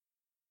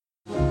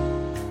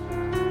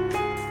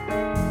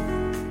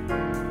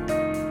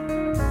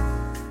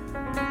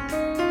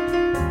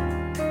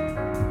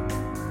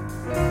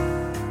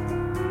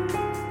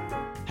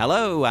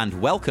Hello and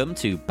welcome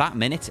to Bat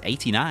Minute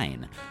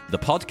 89, the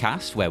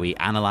podcast where we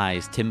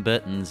analyse Tim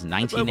Burton's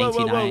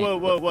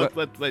 1989... Whoa.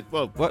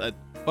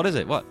 What is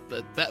it? What?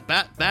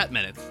 Bat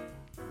Minute.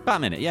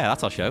 Bat Minute, yeah,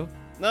 that's our show.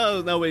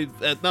 No,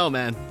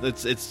 man.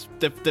 It's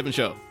different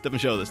show.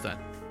 Different show this time.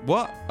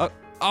 What?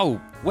 Oh,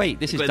 wait,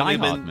 this is Die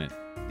Hard Minute.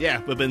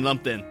 Yeah, we've been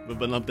lumped in.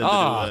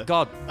 Oh,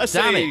 God, I damn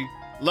say it.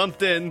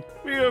 lumped in.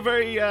 We are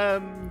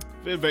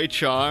very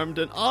charmed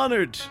and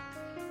honoured.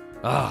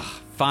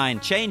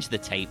 Fine, change the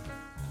tape.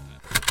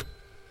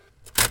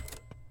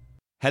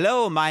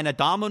 Hello, meine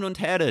Damen und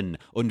Herren,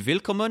 und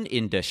willkommen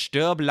in der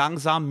Stirb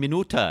langsam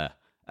Minute.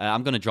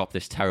 I'm going to drop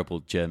this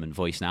terrible German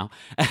voice now.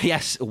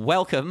 Yes,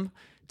 welcome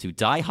to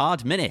Die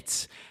Hard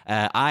Minute.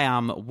 I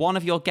am one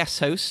of your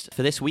guest hosts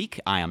for this week.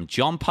 I am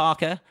John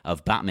Parker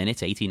of Bat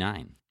Minute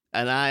 89.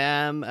 And I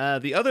am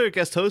the other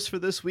guest host for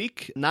this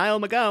week, Niall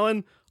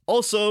McGowan,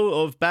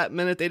 also of Bat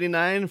Minute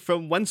 89,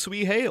 from whence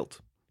we hailed.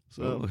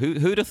 So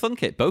Who'd have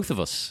thunk it? Both of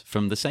us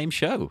from the same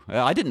show.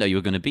 I didn't know you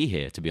were going to be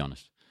here, to be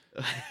honest.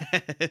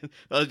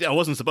 Well, I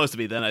wasn't supposed to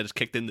be then. I just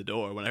kicked in the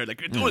door when I heard,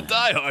 like, you're doing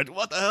Die Hard.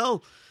 What the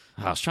hell?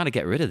 I was trying to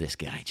get rid of this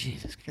guy.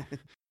 Jesus.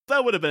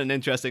 That would have been an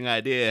interesting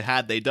idea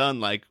had they done,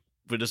 like,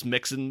 we're just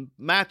mix and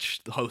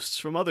match the hosts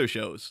from other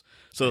shows.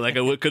 So, like,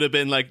 it could have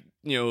been, like,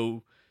 you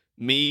know,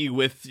 me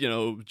with, you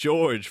know,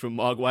 George from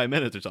Mogwai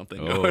Minute or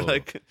something. Oh. Or,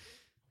 like...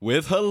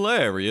 With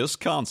hilarious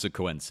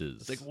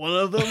consequences. Like one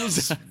of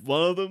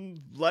them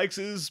likes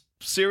his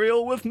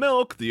cereal with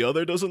milk, the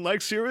other doesn't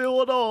like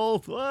cereal at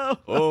all.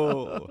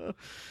 Oh.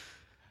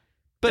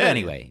 But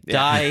anyway,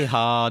 Die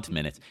Hard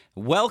Minute.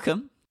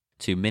 Welcome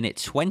to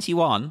minute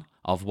 21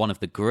 of one of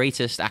the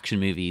greatest action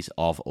movies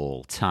of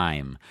all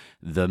time.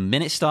 The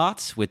minute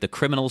starts with the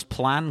criminal's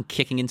plan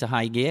kicking into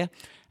high gear,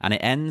 and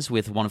it ends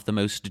with one of the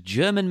most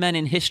German men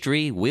in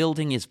history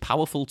wielding his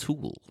powerful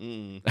tool.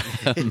 He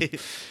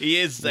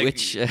is, like,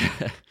 Which,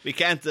 we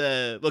can't,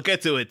 we'll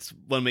get to it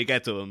when we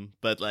get to him,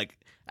 but, like,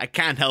 I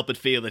can't help but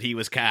feel that he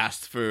was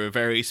cast for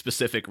very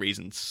specific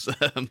reasons.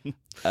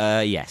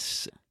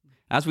 yes.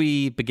 As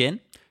we begin,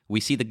 we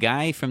see the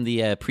guy from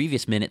the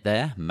previous minute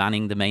there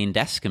manning the main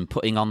desk and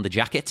putting on the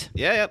jacket.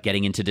 Yeah.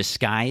 Getting into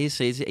disguise.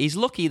 He's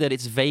lucky that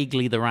it's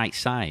vaguely the right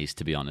size,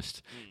 to be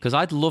honest. Because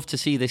I'd love to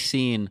see this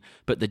scene,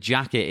 but the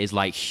jacket is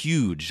like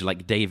huge,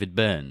 like David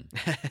Byrne.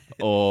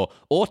 or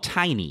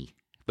tiny.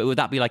 But would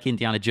that be like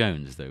Indiana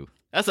Jones, though?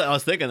 That's what I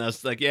was thinking. I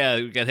was like, yeah,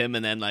 we get him,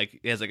 and then, like,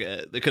 he has, like,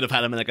 they could have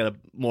had him in, like, a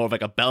more of,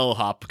 like, a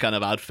bellhop kind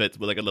of outfit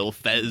with, like, a little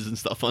fez and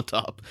stuff on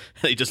top.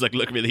 And he just, like,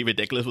 looked really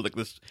ridiculous with, like,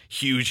 this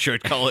huge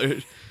shirt collar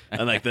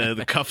and, like,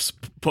 the cuffs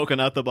poking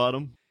out the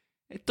bottom.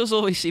 It does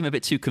always seem a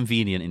bit too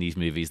convenient in these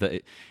movies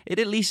that it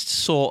at least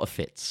sort of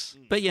fits.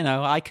 But, you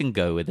know, I can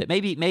go with it.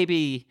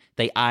 Maybe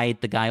they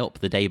eyed the guy up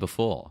the day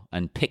before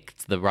and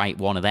picked the right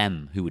one of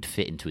them who would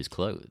fit into his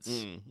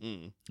clothes.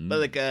 But,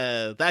 like,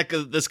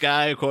 this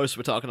guy, of course,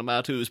 we're talking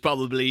about, who's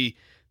probably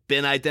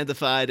been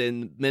identified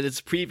in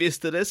minutes previous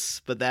to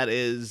this, but that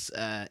is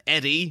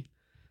Eddie,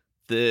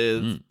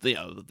 Eddie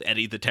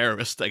the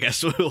terrorist, I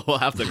guess we'll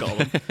have to call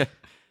him.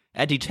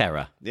 Eddie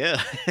Terror.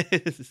 Yeah,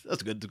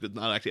 that's good.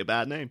 Not actually a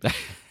bad name.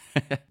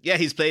 Yeah,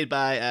 he's played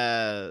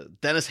by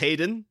Dennis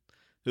Hayden,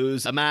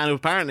 who's a man who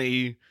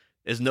apparently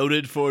is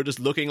noted for just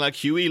looking like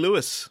Huey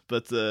Lewis,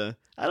 but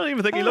I don't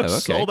even think he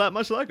looks all that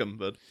much like him.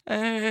 But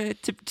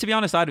to be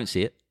honest, I don't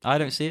see it.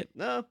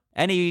 No.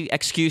 Any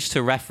excuse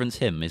to reference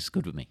him is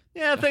good with me.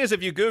 Yeah, the thing is,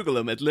 if you Google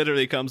him, it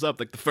literally comes up.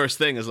 Like, the first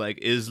thing is, like,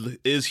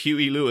 is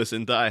Huey Lewis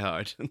in Die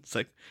Hard? And it's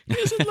like, he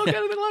doesn't look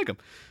anything like him.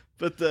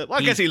 But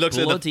I guess he looks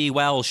bloody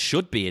well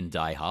should be in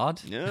Die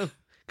Hard. Yeah,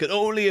 could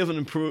only have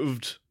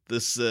improved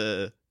this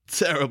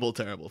terrible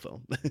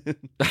film.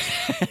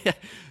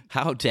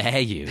 How dare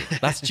you?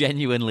 That's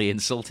genuinely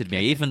insulted me,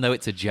 even though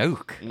it's a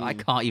joke. I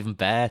can't even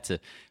bear to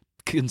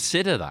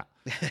consider that.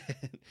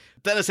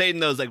 Dennis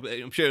Hayden, though, is, like,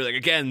 I'm sure, like,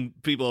 again,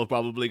 people have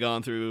probably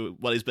gone through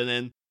what he's been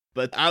in,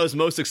 but I was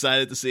most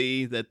excited to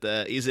see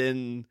that he's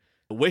in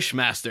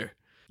Wishmaster.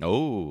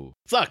 Oh.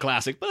 It's not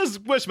classic, but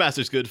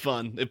Wishmaster's good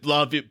fun. A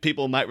lot of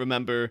people might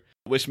remember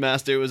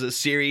Wishmaster was a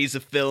series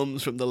of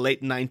films from the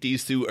late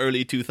 90s through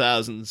early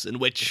 2000s in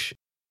which,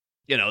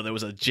 you know, there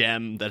was a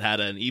gem that had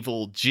an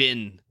evil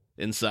djinn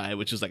inside,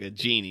 which was like a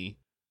genie.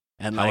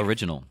 And, how like,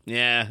 original.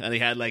 Yeah, and he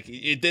had, like,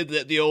 it did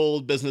the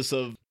old business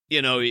of,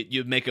 you know,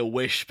 you'd make a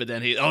wish, but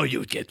then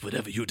you'd get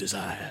whatever you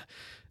desire.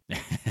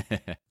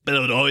 But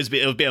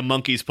it would be a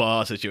monkey's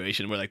paw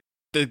situation where, like,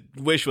 the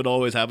wish would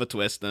always have a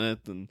twist in it,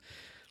 and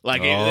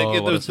like,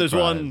 there's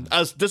one. I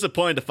was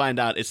disappointed to find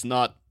out it's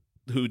not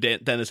who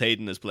Dennis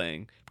Hayden is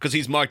playing, because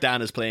he's marked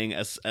down as playing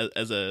as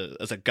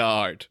a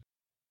guard.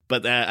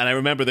 But and I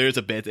remember there's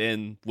a bit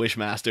in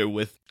Wishmaster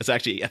with, it's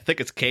actually, I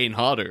think it's Kane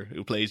Hodder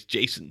who plays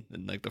Jason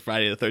in, like, the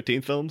Friday the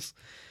 13th films,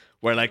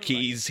 where, like,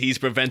 he's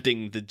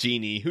preventing the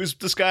genie, who's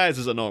disguised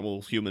as a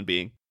normal human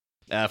being,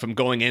 from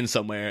going in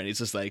somewhere, and he's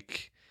just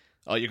like,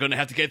 oh, you're gonna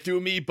have to get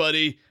through me,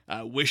 buddy.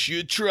 I wish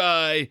you'd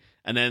try.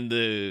 And then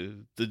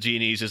the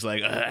genie's just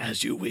like,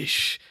 as you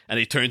wish. And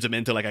he turns him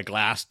into, like, a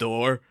glass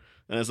door.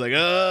 And it's like,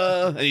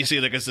 and you see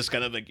like it's just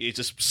kind of like he's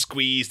just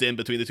squeezed in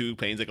between the two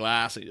panes of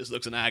glass, and he just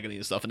looks in agony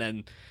and stuff. And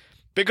then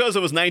because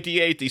it was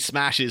 98, he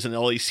smashes and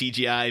all these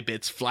CGI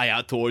bits fly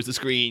out towards the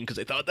screen because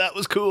they thought that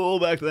was cool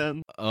back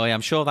then. Oh, yeah,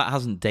 I'm sure that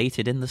hasn't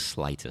dated in the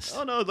slightest.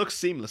 Oh no, it looks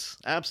seamless,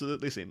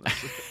 absolutely seamless.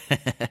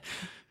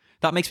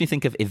 That makes me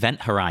think of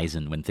Event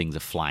Horizon when things are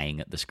flying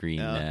at the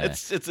screen.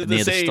 It's near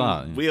the same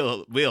start.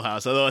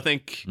 wheelhouse, although I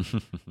think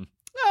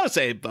I would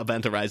say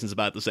Event Horizon's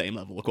about the same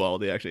level of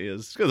quality actually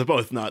is, because they're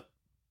both not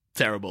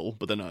terrible,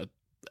 but they're not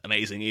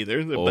amazing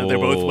either. They're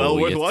both well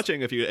worth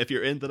watching if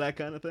you're into that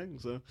kind of thing.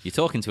 So you're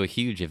talking to a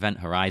huge Event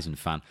Horizon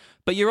fan,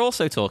 but you're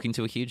also talking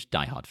to a huge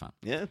Die Hard fan.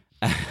 Yeah.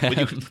 Would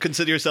you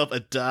consider yourself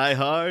a Die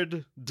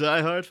Hard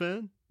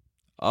fan?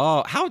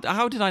 Oh,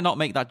 how did I not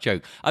make that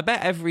joke? I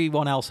bet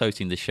everyone else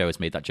hosting this show has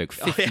made that joke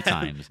 50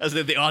 times. As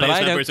if the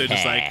audience members are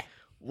just like,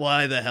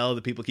 why the hell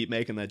do people keep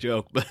making that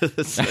joke? But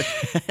it's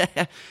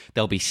like...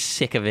 They'll be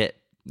sick of it.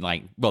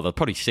 They're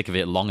probably sick of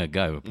it long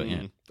ago. But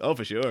yeah. Oh,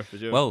 for sure.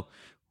 Well,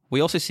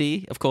 we also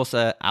see, of course,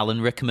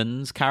 Alan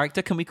Rickman's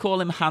character. Can we call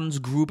him Hans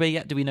Gruber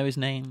yet? Do we know his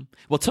name?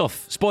 Well,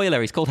 tough.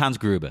 Spoiler, he's called Hans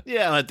Gruber.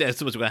 Yeah,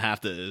 that's what we're going to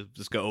have to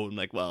just go and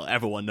like, well,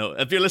 everyone knows.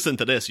 If you're listening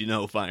to this, you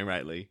know fine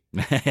rightly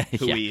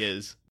who he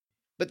is.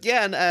 But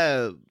yeah,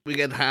 and we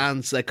get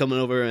Hans like coming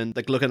over and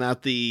like looking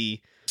at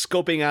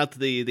scoping out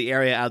the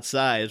area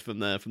outside from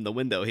the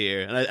window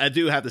here. And I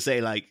do have to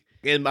say, like,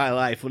 in my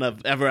life,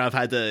 whenever I've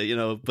had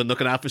to, been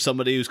looking out for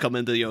somebody who's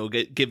coming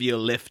to, give you a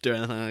lift or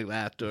anything like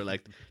that, or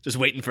like just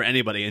waiting for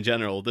anybody in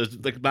general,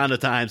 there's like amount of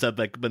times I've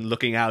like been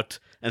looking out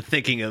and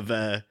thinking of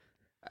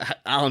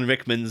Alan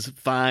Rickman's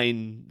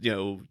fine,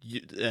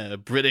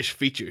 British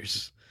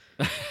features.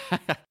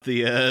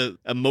 The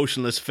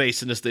emotionless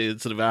face and just the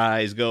sort of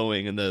eyes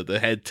going and the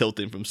head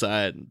tilting from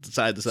side to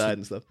side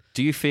and stuff.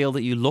 Do you feel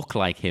that you look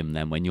like him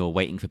then when you're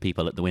waiting for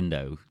people at the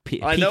window,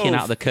 peeking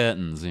out the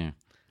curtains? Yeah.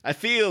 I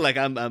feel like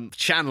I'm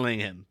channeling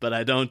him, but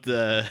I don't.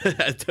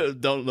 I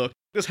don't look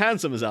as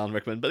handsome as Alan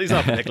Rickman, but he's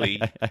not particularly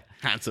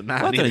handsome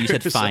man. Well, you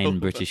said fine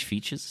British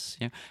features,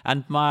 yeah.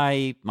 And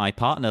my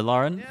partner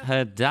Lauren,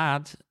 her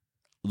dad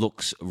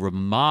looks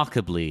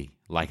remarkably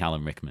like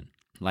Alan Rickman.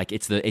 Like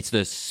it's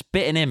the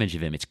spitting image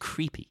of him. It's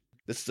creepy.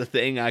 This is the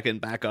thing I can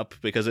back up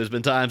because there's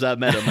been times I've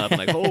met him. I'm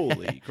like,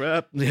 holy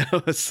crap!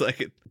 It's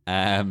like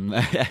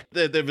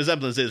the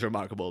resemblance is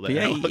remarkable. There,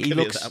 yeah, he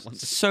looks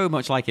so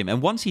much like him.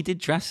 And once he did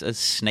dress as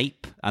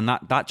Snape, and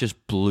that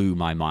just blew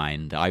my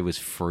mind. I was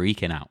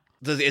freaking out.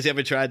 Has he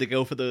ever tried to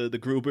go for the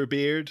Gruber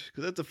beard?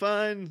 Because it's a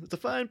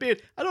fine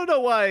beard. I don't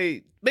know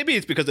why. Maybe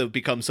it's because it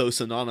become so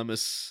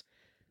synonymous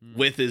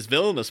with his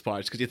villainous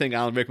parts, because you think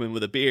Alan Rickman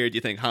with a beard,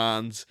 you think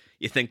Hans,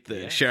 you think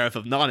the Sheriff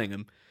of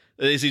Nottingham.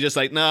 Is he just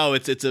like, no,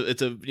 it's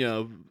a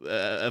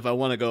if I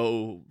want to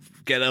go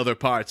get other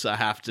parts, I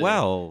have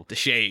to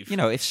shave.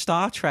 If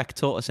Star Trek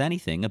taught us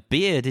anything, a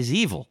beard is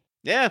evil.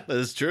 Yeah, that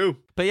is true.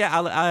 But yeah,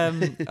 I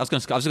was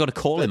going to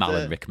call him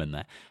Alan Rickman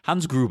there.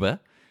 Hans Gruber,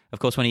 of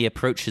course, when he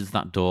approaches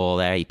that door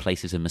there, he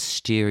places a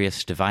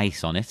mysterious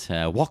device on it.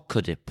 What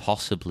could it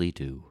possibly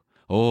do?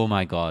 Oh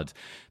my God,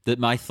 that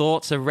my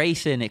thoughts are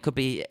racing. It could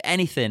be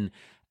anything,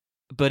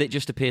 but it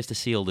just appears to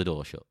seal the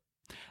door shut.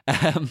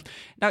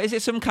 Now, is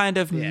it some kind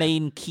of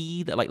main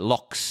key that like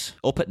locks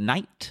up at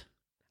night?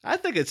 I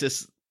think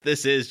this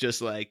is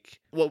just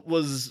like what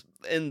was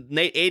in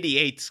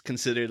 88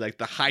 considered like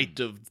the height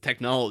of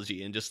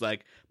technology, and just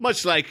like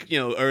much like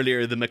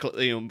earlier the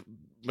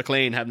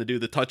McClane having to do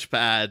the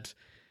touchpad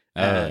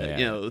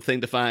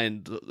thing to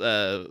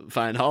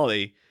find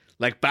Holly.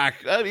 Like back,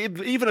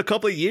 even a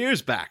couple of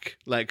years back,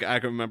 like I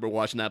can remember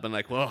watching that and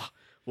like, whoa,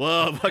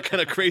 what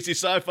kind of crazy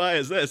sci-fi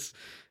is this?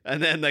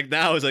 And then like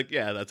now it's like,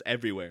 yeah, that's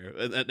everywhere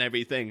and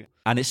everything.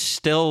 And it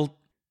still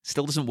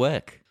doesn't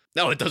work.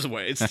 No, it doesn't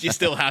work. You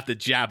still have to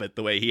jab it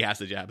the way he has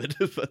to jab it.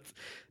 But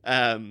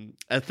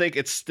I think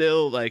it's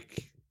still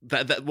like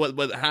that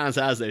what Hans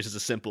has there is just a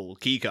simple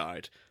key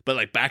card. But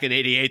like back in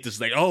 88,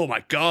 it's like, oh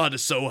my God,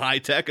 it's so high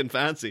tech and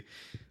fancy.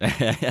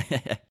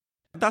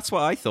 That's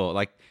what I thought.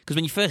 Like, because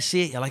when you first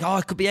see it, you're like, oh,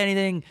 it could be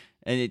anything.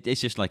 And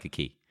it's just like a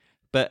key.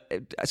 But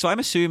so I'm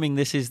assuming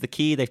this is the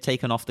key they've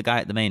taken off the guy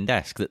at the main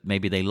desk that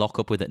maybe they lock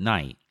up with at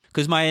night.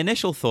 Because my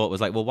initial thought was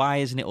like, well, why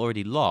isn't it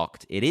already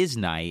locked? It is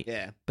night.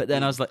 Yeah. But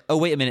then I was like, oh,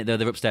 wait a minute, though.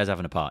 They're upstairs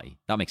having a party.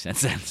 That makes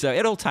sense. So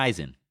it all ties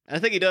in. I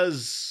think he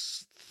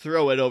does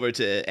throw it over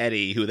to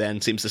Eddie, who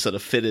then seems to sort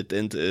of fit it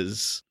into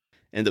his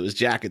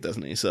jacket,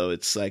 doesn't he? So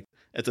it's like,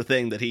 it's a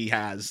thing that he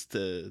has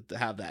to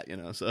have that,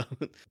 so...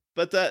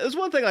 But there's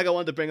one thing like I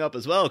wanted to bring up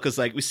as well, because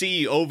like we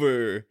see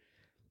over,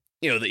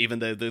 even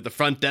the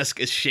front desk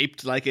is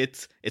shaped like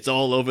it's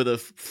all over the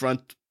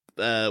front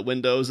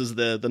windows is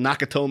the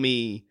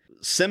Nakatomi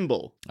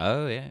symbol.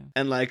 Oh yeah.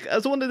 And like I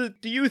was wondering,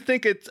 do you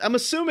think I'm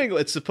assuming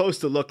it's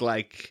supposed to look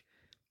like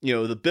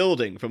the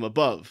building from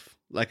above,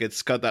 like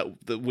it's got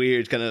the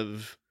weird kind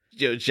of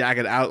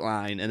jagged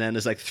outline, and then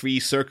there's like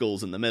 3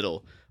 circles in the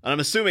middle, and I'm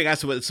assuming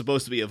that's what it's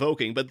supposed to be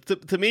evoking. But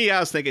to me,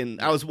 I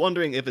was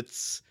wondering if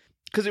it's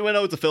because we went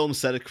out with the film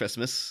set at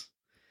Christmas,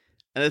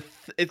 And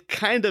it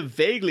kind of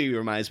vaguely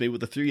reminds me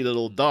with the 3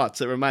 little dots.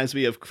 It reminds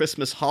me of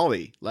Christmas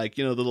holly, like,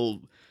 you know, the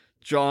little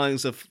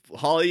drawings of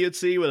holly you'd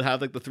see would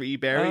have like the 3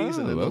 berries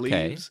and then the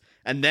leaves.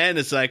 And then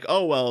it's like,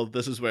 oh well,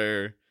 this is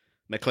where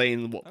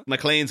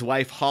McClane's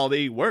wife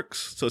Holly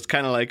works. So it's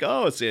kind of like,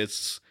 oh,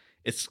 it's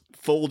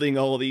folding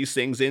all these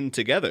things in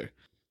together.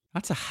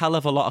 That's a hell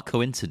of a lot of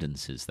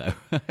coincidences, though.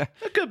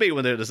 It could be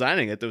when they're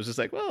designing it, it was just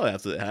like, well,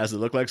 it has to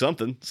look like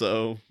something.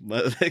 So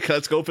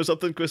let's go for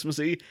something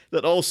Christmassy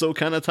that also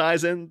kind of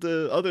ties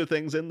into other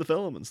things in the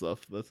film and stuff.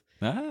 But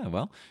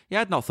well,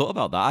 yeah, I'd not thought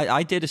about that.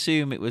 I did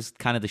assume it was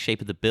kind of the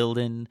shape of the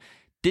building.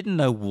 Didn't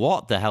know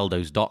what the hell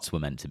those dots were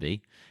meant to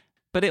be.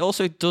 But it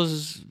also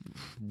does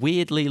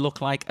weirdly look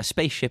like a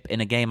spaceship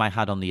in a game I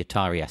had on the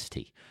Atari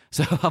ST.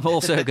 So I'm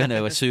also going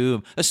to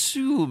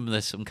assume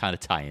there's some kind of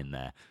tie-in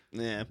there.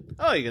 Yeah.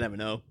 Oh, you can never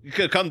know. You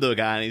could come to a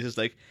guy and he's just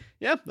like,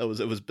 yeah, it was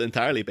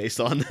entirely based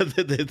on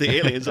the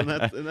aliens in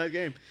that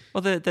game.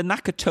 Well, the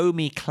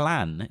Nakatomi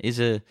clan is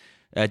a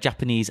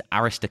Japanese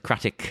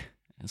aristocratic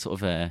sort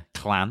of a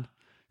clan.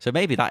 So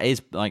maybe that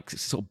is like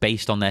sort of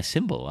based on their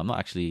symbol. I'm not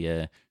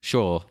actually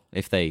sure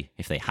if they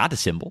had a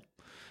symbol.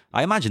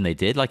 I imagine they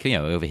did. Like, you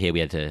know, over here we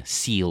had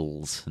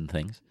seals and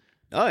things.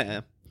 Oh yeah,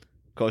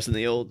 of course, in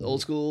the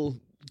old school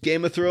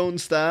Game of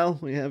Thrones style,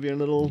 we have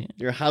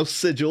your house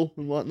sigil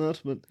and whatnot.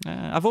 But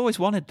I've always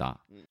wanted that.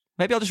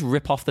 Maybe I'll just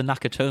rip off the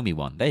Nakatomi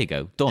one. There you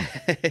go, done.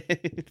 Well,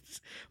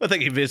 I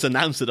think if it's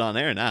announced it on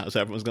air now,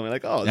 so everyone's going to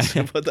be like, "Oh,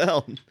 what the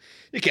hell?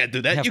 You can't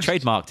do that. You've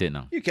trademarked it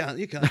now. You can't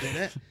do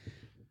that."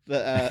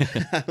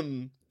 But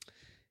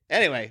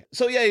anyway,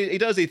 so yeah, he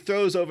does. He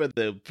throws over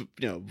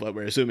what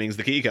we're assuming is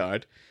the key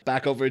card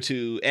back over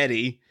to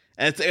Eddie,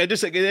 and I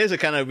just think it is a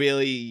kind of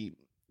really,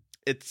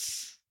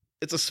 it's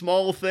a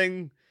small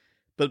thing,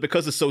 but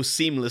because it's so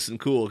seamless and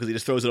cool, because he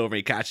just throws it over and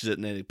he catches it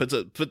and then he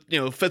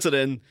fits it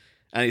in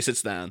and he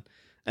sits down,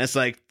 and it's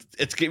like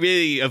it's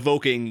really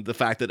evoking the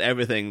fact that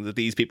everything that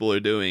these people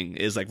are doing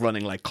is like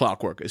running like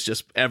clockwork. It's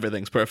just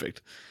everything's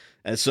perfect.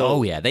 And so,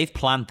 oh yeah, they've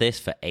planned this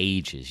for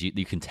ages.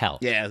 You can tell.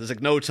 Yeah, there's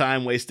like no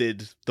time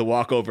wasted to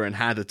walk over and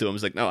hand it to him.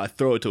 It's like, no, I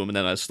throw it to him and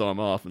then I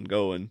storm off and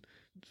go and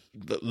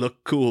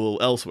look cool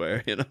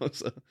elsewhere, you know.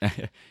 So.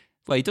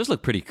 Well, he does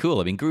look pretty cool.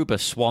 I mean, Gruber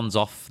swans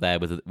off there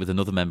with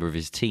another member of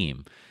his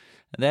team.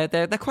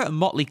 They're quite a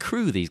motley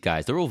crew. These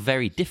guys, they're all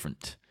very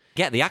different.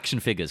 Get the action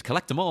figures,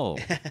 collect them all.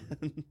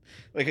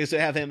 Okay, so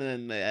have him,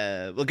 and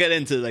then we'll get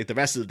into like the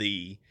rest of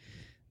the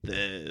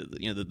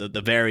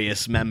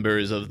various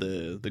members of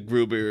the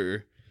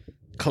Gruber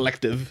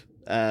collective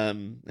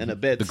in a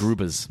bit. The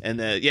Grubers.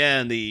 And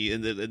in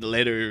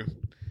the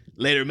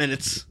later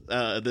minutes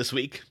this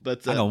week.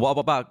 But hang on, what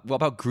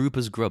about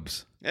Gruber's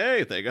Grubs?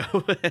 Hey, there you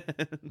go.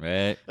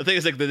 Right. I think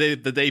it's like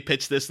they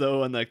pitched this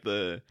though, and like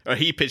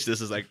he pitched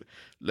this as like,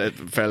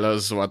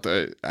 fellas, what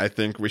I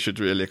think we should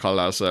really call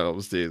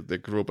ourselves the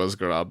Gruber's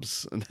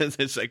Grubs, and then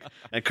it's like,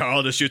 and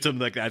Carl just shoots him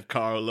like that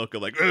Carl look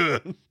of like,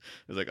 ugh.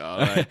 It's like, all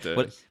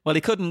right. Well,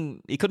 he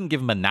couldn't give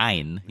him a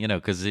 9, you know,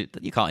 because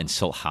you can't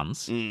insult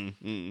Hans.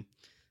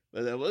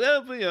 But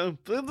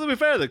to be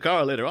fair to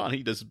Carl later on,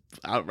 he just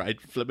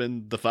outright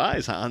flipping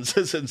defies Hans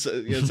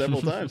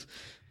several times.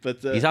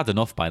 But he's had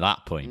enough by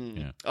that point.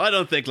 Yeah. I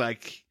don't think I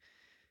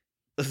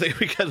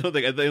don't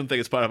think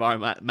it's part of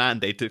our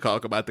mandate to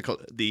talk about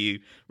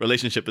the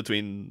relationship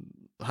between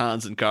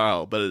Hans and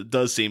Carl, but it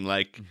does seem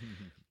like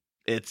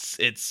it's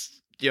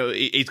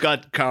he's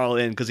got Carl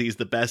in because he's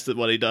the best at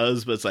what he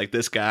does, but it's like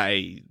this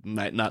guy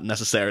might not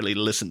necessarily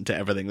listen to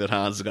everything that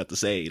Hans has got to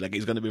say. Like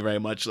he's going to be very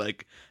much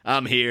like,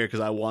 I'm here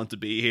because I want to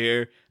be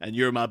here, and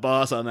you're my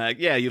boss. I'm like,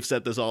 yeah, you've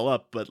set this all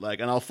up, but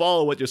like, and I'll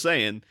follow what you're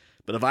saying.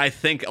 But if I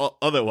think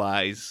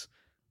otherwise,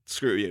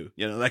 screw you.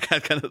 You know, that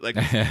kind of like.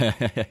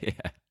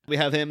 Yeah. We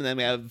have him, and then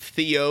we have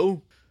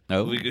Theo,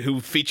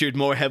 who featured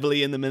more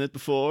heavily in the minute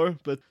before.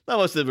 But that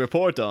was the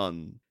report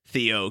on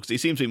Theo, because he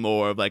seems to be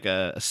more of like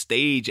a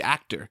stage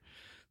actor.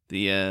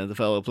 The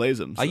fellow who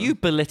plays him. So. Are you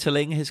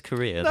belittling his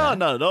career? No,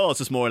 not at all. It's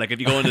just more like if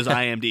you go into his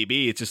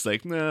IMDb, it's just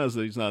like, no,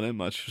 he's not in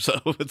much. So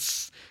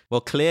it's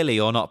clearly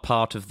you're not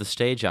part of the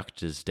stage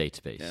actors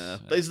database. Yeah,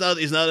 but he's not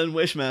in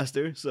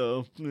Wishmaster.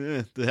 So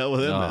the hell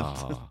with him.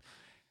 Man.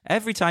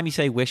 Every time you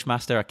say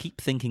Wishmaster, I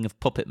keep thinking of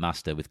Puppet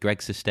Master with Greg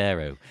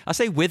Sestero. I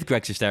say with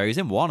Greg Sestero, he's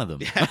in one of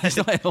them. Yeah,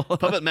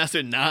 Puppet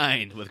Master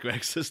 9 with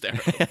Greg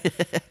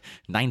Sestero.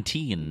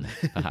 19,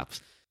 perhaps.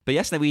 But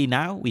yes,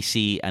 we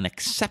see an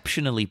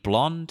exceptionally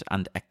blonde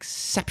and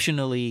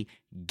exceptionally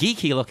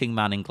geeky-looking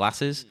man in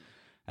glasses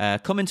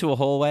come into a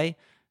hallway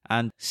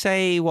and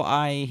say what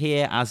I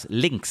hear as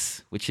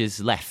links, which is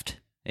left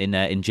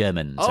in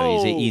German.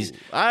 So he's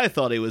I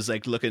thought he was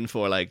like looking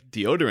for like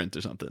deodorant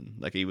or something.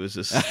 Like he was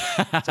just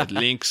said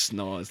links.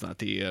 No, it's not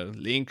the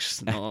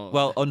links. No.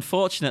 Well,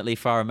 unfortunately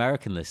for our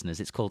American listeners,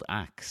 it's called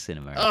Axe in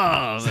America.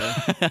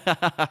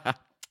 Oh,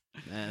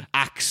 man.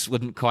 Axe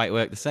wouldn't quite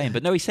work the same.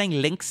 But no, he's saying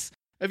links.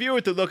 If you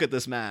were to look at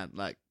this man,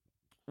 like,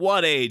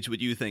 what age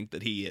would you think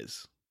that he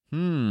is?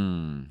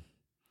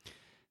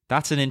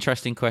 That's an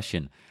interesting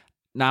question.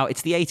 Now,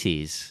 it's the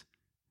 80s.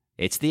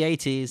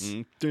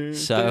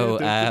 So,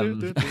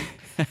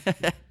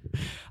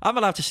 I'm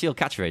allowed to steal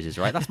catchphrases,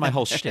 right? That's my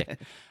whole shtick.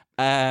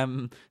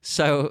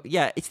 So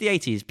yeah, it's the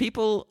 80s.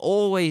 People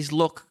always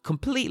look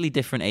completely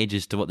different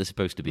ages to what they're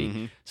supposed to be.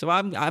 Mm-hmm. So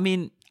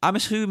I'm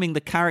assuming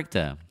the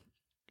character,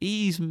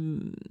 he's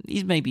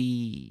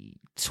maybe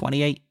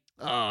 28.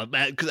 Oh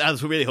man, because I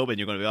was really hoping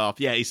you're going to be off.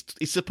 Yeah, he's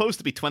supposed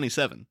to be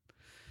 27,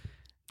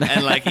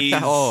 and like he's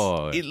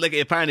like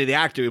apparently the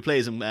actor who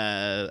plays him,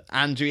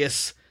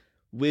 Andreas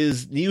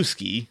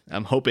Wisniewski.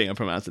 I'm hoping I'm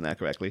pronouncing that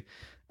correctly.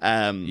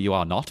 You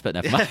are not, but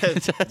never mind.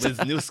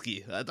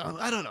 Wisniewski. I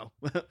don't know.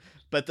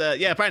 But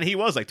yeah, apparently he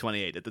was like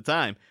 28 at the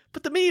time.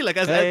 But to me, like,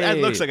 that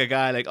looks like a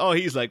guy like, oh,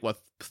 he's like, what,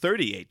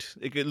 38?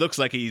 It looks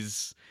like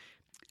he's...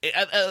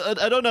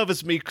 I don't know if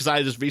it's me because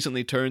I just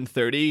recently turned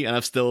 30 and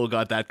I've still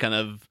got that kind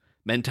of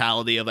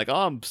mentality of like,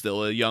 oh, I'm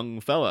still a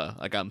young fella.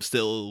 Like, I'm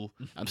still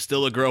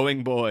a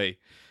growing boy.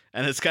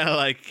 And it's kind of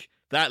like,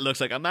 that looks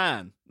like a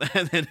man.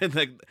 And then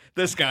like,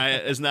 this guy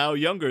is now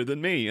younger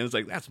than me. And it's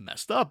like, that's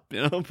messed up,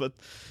 you know? But...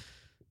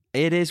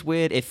 It is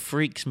weird. It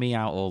freaks me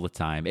out all the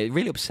time. It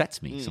really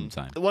upsets me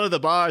sometimes. One of the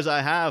bars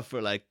I have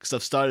for like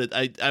stuff started,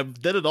 I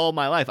did it all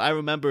my life. I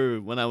remember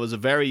when I was a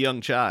very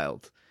young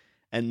child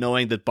and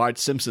knowing that Bart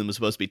Simpson was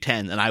supposed to be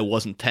 10 and I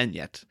wasn't 10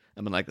 yet.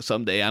 I've been like,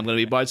 someday I'm going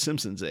to be Bart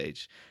Simpson's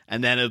age.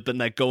 And then it's been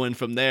like going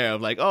from there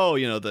of like, oh,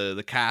 you know,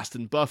 the cast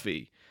in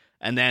Buffy.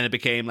 And then it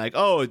became like,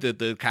 oh,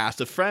 the cast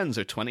of Friends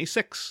are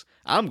 26.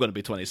 I'm going to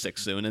be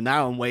 26 soon. And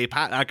now I'm way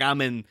past, like I'm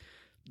in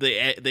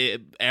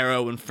the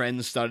era when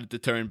Friends started to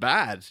turn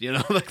bad, you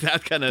know, like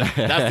that kind of,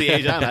 that's the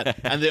age I'm at.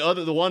 And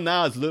the one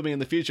now is looming in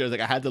the future. It's like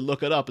I had to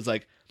look it up. It's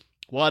like,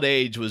 what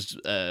age was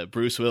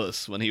Bruce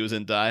Willis when he was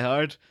in Die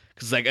Hard?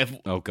 Because like,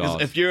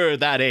 if you're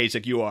that age,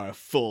 like you're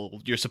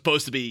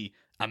supposed to be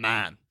a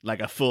man, like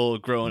a full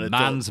grown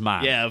adult. Man's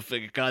man. Yeah,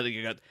 God,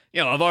 you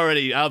know, I've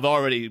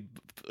already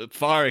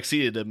far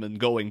exceeded him in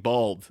going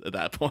bald at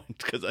that point.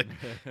 Because like,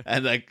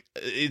 and like,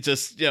 it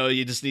just, you know,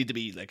 you just need to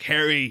be like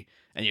hairy.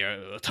 And you're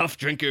a tough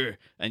drinker,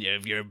 and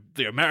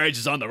your marriage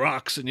is on the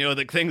rocks, and you know,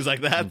 like things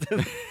like that.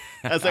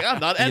 I was like,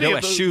 I'm not any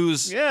of those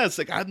shoes. Yeah, it's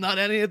like I'm not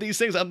any of these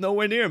things. I'm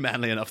nowhere near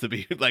manly enough to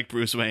be like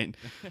Bruce Wayne.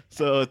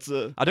 So it's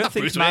I don't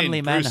think Bruce manly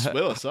Wayne, men. Bruce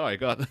Willis. Sorry,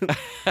 God.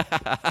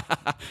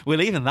 We're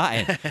leaving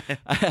that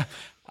in.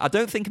 I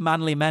don't think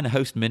manly men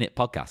host minute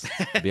podcasts.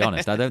 To be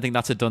honest, I don't think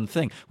that's a done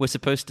thing. We're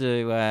supposed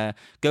to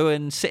go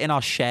and sit in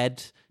our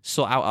shed,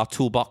 sort out our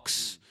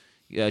toolbox,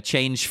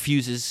 change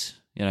fuses,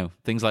 you know,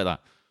 things like that.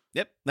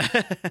 Yep.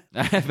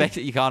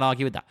 You can't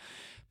argue with that.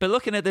 But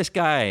looking at this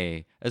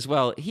guy as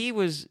well, he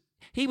was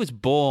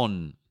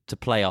born to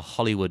play a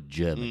Hollywood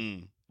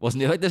German.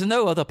 Wasn't he? Like, there's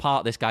no other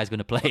part this guy's going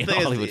to play in a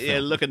Hollywood film. Yeah,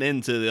 looking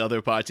into the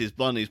other parts he's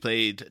done, he's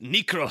played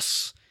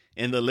Nikros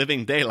in The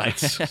Living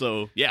Daylights.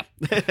 So, yeah.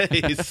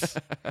 This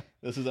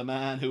is a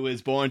man who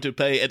is born to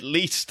play at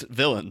least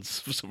villains,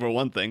 for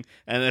one thing.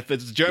 And if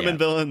it's a German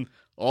villain,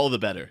 all the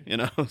better, you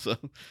know? So...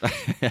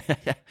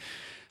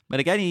 But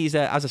again, he's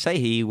as I say,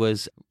 he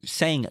was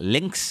saying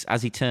links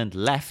as he turned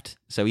left.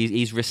 So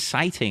he's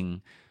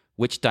reciting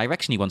which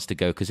direction he wants to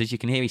go. Because as you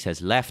can hear, he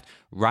says left,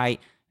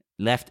 right,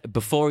 left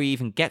before he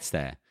even gets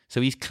there.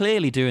 So he's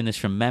clearly doing this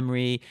from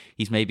memory.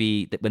 He's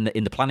maybe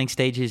in the planning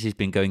stages, he's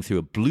been going through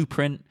a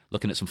blueprint,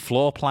 looking at some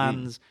floor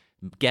plans,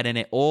 getting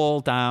it all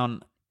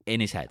down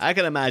in his head. I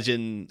can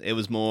imagine it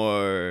was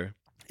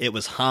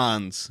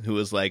Hans who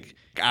was like,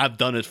 I've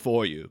done it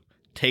for you.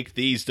 Take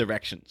these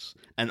directions.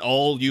 And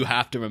all you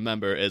have to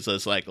remember is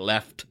like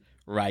left,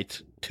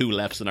 right, two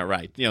lefts and a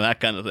right. You know, that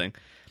kind of thing.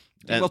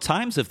 Well,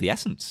 time's of the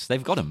essence.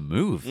 They've got to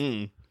move.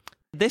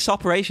 This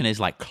operation is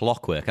like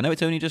clockwork. I know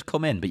it's only just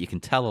come in, but you can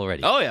tell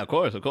already. Oh, yeah, of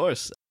course. I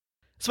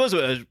suppose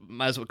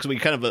because we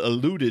kind of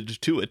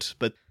alluded to it,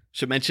 but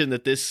should mention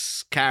that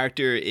this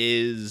character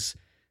is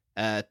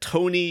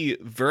Tony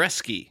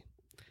Vareski,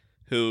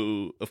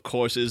 who, of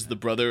course, is the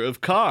brother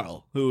of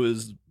Carl, who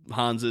is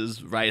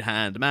Hans's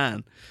right-hand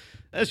man.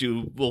 As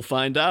you will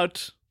find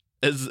out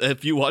as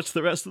if you watch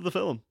the rest of the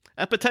film.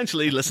 And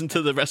potentially listen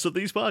to the rest of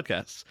these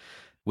podcasts.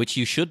 Which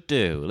you should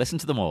do. Listen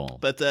to them all.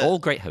 But all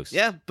great hosts.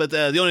 Yeah, but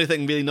the only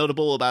thing really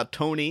notable about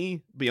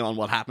Tony, beyond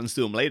what happens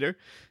to him later,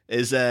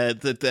 is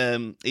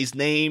that he's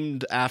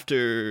named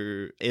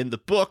after, in the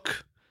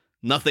book,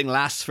 Nothing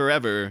Lasts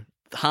Forever,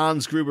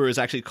 Hans Gruber is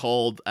actually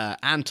called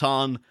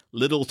Anton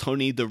Little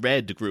Tony the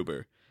Red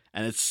Gruber.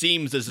 And it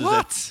seems as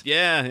if...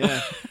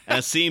 Yeah. And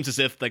it seems as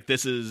if like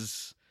this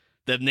is...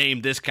 They've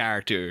named this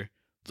character,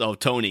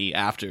 Tony,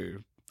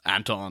 after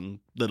Anton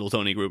Little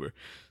Tony Gruber.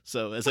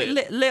 So it's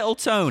like Little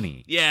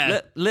Tony.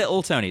 Yeah,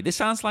 Little Tony. This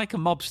sounds like a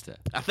mobster.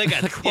 I think.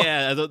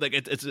 I don't think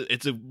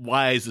it's a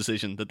wise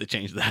decision that they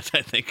changed that.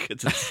 I think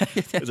it's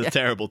a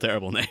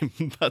terrible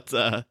name. But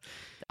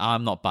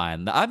I'm not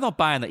buying that. I'm not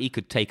buying that he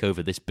could take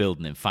over this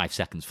building in 5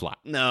 seconds flat.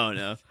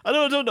 No. I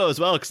don't know as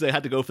well because they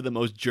had to go for the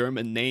most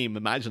German name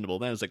imaginable.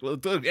 Then it's like, well,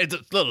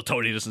 Little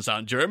Tony doesn't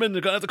sound German.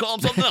 They're gonna have to call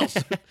him something else.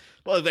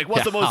 Well, like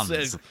what's the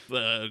most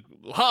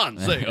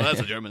Hans? There you go.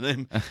 That's a German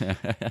name.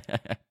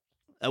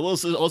 I will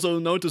also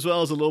note as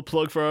well as a little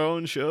plug for our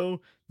own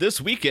show this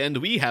weekend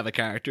we have a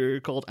character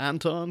called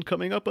Anton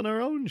coming up on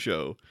our own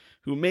show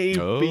who may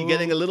be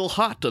getting a little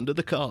hot under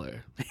the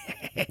collar.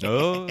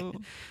 Oh,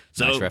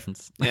 so, nice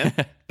reference. Yeah,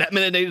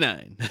 Batman in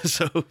 89.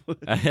 So, but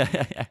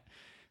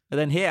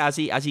then here, as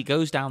he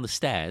goes down the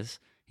stairs,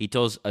 he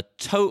does a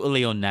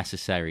totally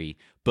unnecessary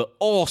but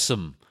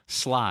awesome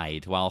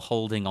slide while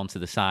holding onto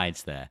the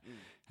sides there.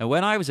 And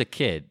when I was a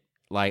kid,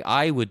 like,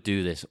 I would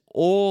do this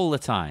all the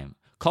time,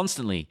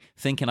 constantly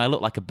thinking I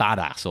looked like a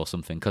badass or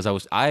something, because I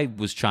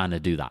was trying to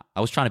do that.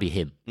 I was trying to be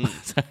him.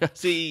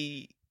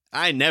 See,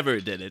 I never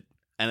did it,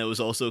 and it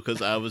was also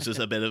because I was just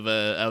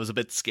I was a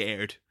bit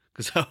scared,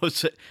 because I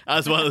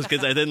was one of those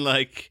kids. I didn't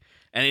like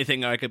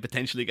anything where I could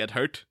potentially get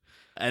hurt,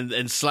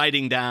 and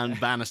sliding down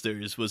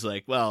banisters was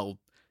like, well,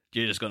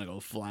 you're just going to go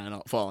falling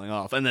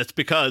off. And that's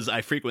because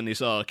I frequently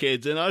saw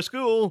kids in our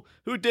school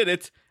who did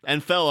it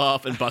and fell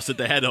off and busted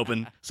their head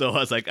open. So I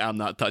was like, I'm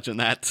not touching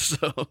that.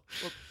 So,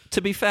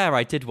 to be fair,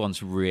 I did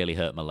once really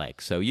hurt my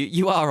leg. So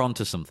you are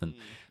onto something.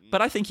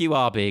 But I think you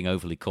are being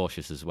overly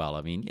cautious as well.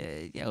 I mean,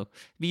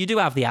 you do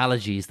have the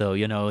allergies, though.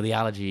 The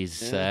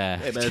allergies. Yeah.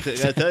 Hey, but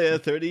I tell you,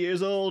 30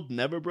 years old,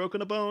 never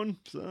broken a bone.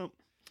 So.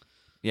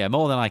 Yeah,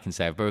 more than I can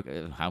say. I've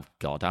broken. How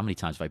many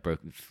times have I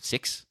broken?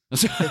 6?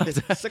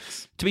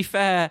 6. To be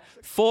fair,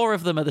 4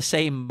 of them are the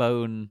same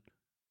bone,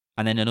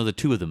 and then another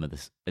 2 of them are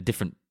a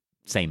different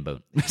same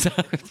bone.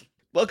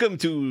 Welcome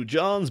to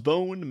John's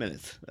Bone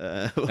Minute.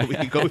 We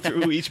can go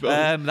through each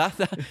bone.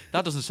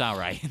 That doesn't sound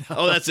right.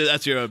 Oh, that's it.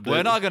 That's your.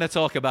 We're not going to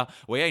talk about.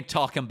 We ain't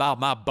talking about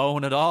my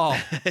bone at all.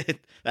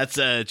 That's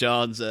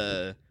John's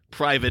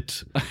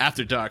private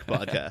After Dark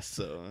podcast.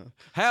 So.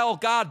 Hell,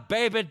 God,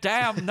 baby,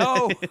 damn,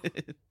 no.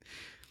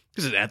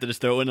 Because I had to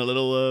just throw in a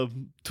little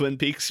Twin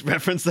Peaks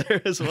reference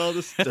there as well.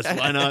 Just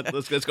why not?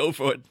 Let's go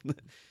for it.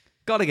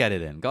 Gotta get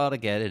it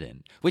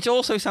in. Which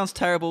also sounds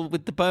terrible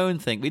with the bone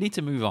thing. We need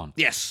to move on.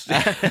 Yes.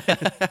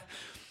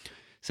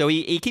 So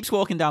he keeps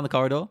walking down the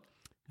corridor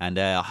and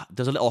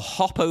does a little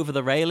hop over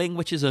the railing,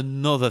 which is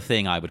another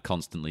thing I would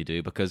constantly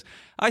do because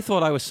I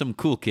thought I was some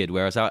cool kid,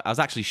 whereas I was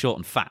actually short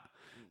and fat.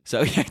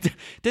 So he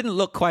didn't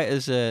look quite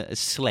as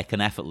slick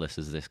and effortless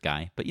as this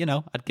guy. But,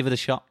 I'd give it a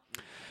shot.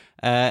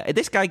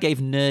 This guy gave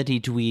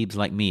nerdy dweebs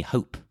like me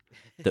hope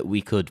that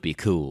we could be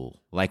cool.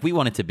 Like, we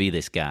wanted to be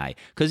this guy.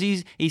 Because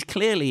he's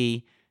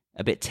clearly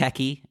a bit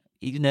techie.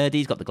 He's nerdy.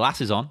 He's got the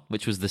glasses on,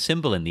 which was the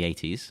symbol in the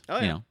 80s. Oh,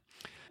 yeah.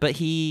 But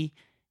he's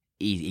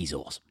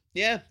awesome.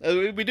 Yeah,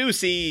 we do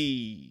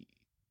see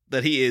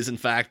that he is, in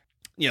fact,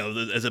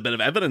 as a bit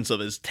of evidence of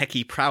his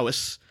techie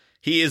prowess.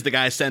 He is the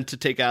guy sent to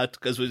take out,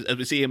 because as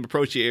we see him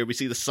approach here, we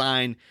see the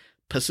sign,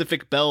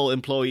 Pacific Bell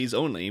Employees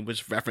Only,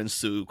 which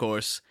reference to, of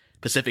course,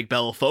 Pacific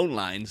Bell phone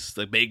lines,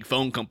 the big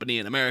phone company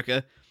in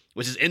America,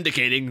 which is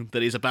indicating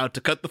that he's about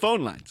to cut the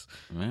phone lines.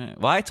 Right.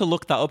 Well, I had to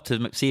look that up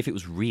to see if it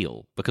was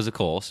real, because, of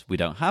course, we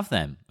don't have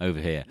them over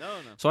here. No.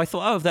 So I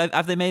thought,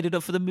 have they made it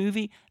up for the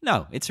movie?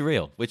 No, it's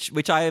real,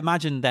 which I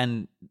imagine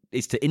then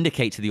is to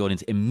indicate to the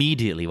audience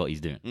immediately what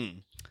he's doing.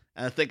 And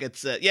I think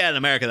it's, in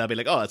America, that'd be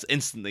like, oh, it's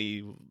instantly,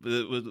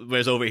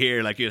 whereas over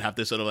here, like, you'd have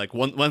this sort of like,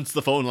 once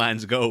the phone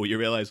lines go, you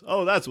realize,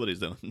 oh, that's what he's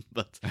doing.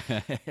 But,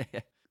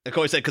 of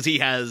course, because he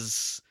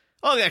has...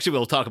 Oh, actually,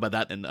 we'll talk about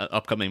that in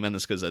upcoming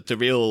minutes because it's a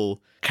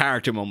real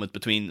character moment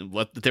between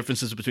what the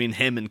differences between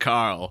him and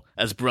Carl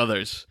as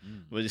brothers.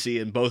 What you see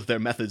in both their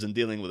methods in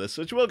dealing with this,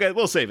 which we'll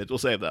save it. We'll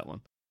save that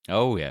one.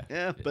 Oh yeah,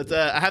 yeah. But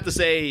I have to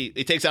say,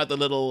 he takes out the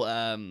little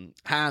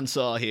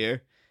handsaw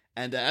here,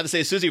 and I have to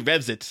say, as soon as he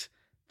revs it,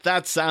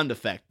 that sound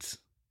effect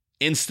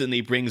instantly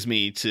brings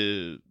me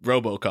to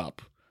RoboCop.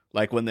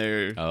 Like when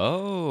they're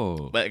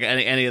like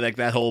any like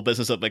that whole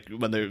business of like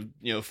when they're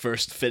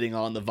first fitting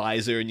on the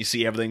visor and you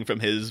see everything from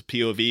his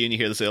POV and you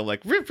hear the sound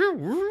like it's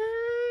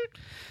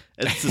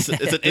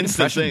an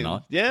instant thing.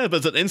 Not. Yeah, but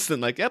it's an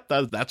instant like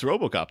that's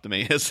RoboCop to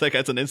me. It's like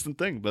that's an instant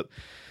thing. But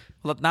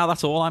now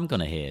that's all I'm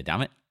gonna hear.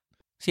 Damn it.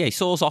 So yeah, he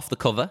saws off the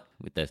cover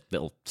with the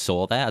little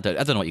saw there. I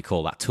don't know what you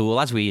call that tool.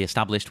 As we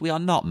established, we are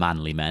not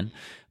manly men.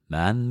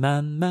 Manly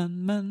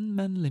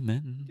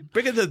men.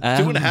 Bringing the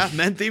 2.5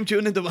 Men theme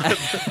tune into one.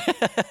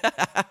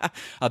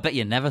 I bet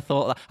you never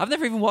thought that. I've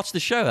never even watched the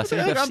show. That's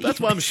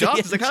why I'm shocked.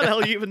 It's like, how the hell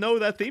do you even know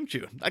that theme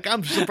tune? Like,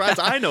 I'm surprised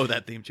I know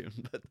that theme tune.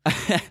 But.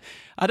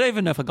 I don't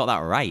even know if I got that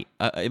right.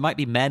 It might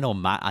be men or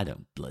man. I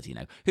don't bloody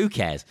know. Who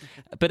cares?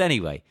 But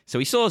anyway, so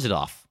he saws it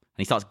off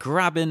and he starts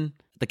grabbing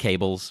the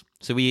cables.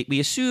 So we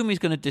assume he's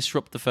going to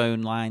disrupt the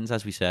phone lines,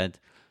 as we said.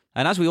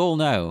 And as we all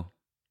know,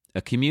 a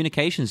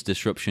communications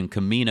disruption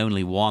can mean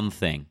only one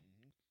thing: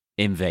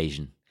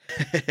 invasion.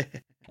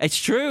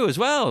 It's true as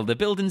well. The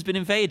building's been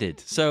invaded.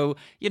 So,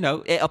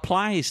 it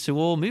applies to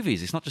all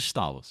movies. It's not just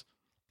Star Wars.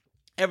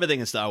 Everything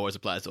in Star Wars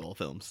applies to all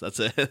films. That's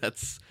it.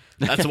 That's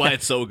why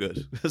it's so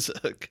good.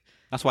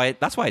 That's why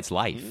it's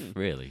life,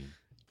 really.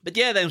 But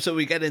yeah, then so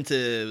we get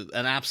into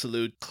an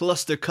absolute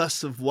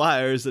cluster-cuss of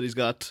wires that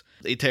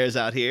he tears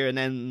out here, and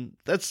then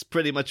that's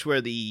pretty much where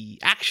the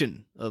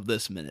action of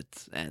this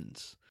minute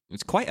ends.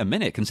 It's quite a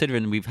minute,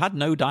 considering we've had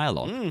no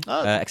dialogue,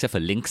 except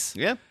for links.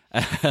 Yeah.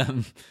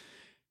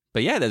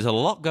 But yeah, there's a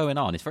lot going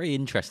on. It's very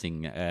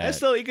interesting.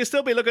 He could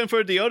still be looking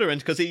for deodorant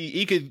because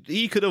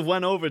he could have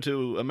went over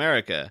to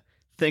America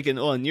thinking,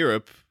 oh, in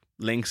Europe,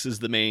 Lynx is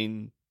the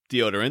main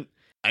deodorant.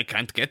 I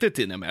can't get it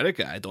in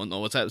America. I don't know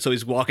what's happening. So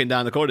he's walking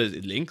down the corridor. Is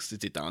it Lynx?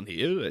 Is it down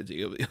here?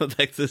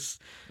 Like this.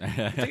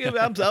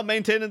 I'm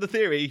maintaining the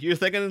theory. You're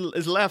thinking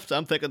is left.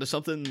 I'm thinking of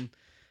something.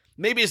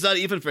 Maybe it's not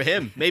even for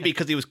him. Maybe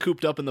because he was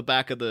cooped up in the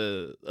back of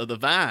the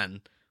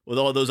van with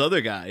all those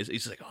other guys.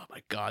 He's like, oh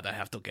my God, I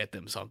have to get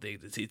them something.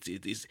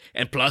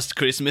 And plus,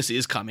 Christmas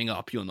is coming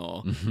up, So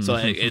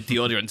a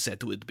deodorant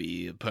set would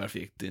be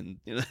perfect. And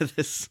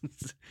this.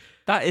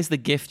 That is the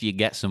gift you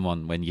get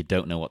someone when you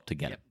don't know what to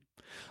get. Yep.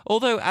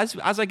 Although, as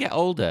I get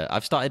older,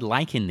 I've started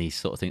liking these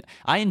sort of things.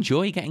 I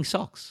enjoy getting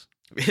socks.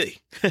 Really?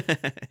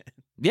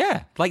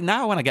 Yeah. Like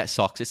now when I get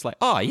socks, it's like,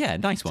 oh, yeah,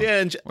 nice one.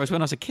 Yeah, whereas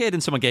when I was a kid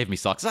and someone gave me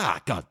socks,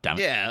 God damn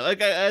it. Yeah, like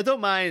I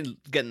don't mind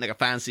getting like a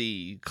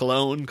fancy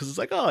cologne because it's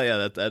like, oh,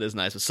 yeah, that is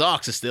nice. But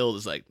socks is still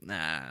just like,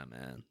 nah,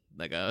 man.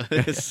 Like,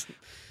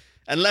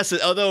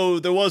 although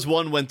there was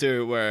one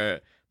winter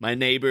where my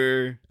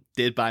neighbor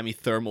did buy me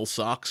thermal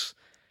socks.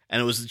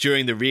 And it was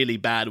during the really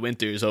bad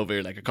winters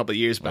over like a couple of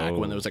years back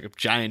when there was like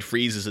giant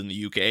freezes in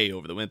the UK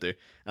over the winter.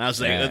 And I was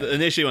like,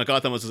 initially when I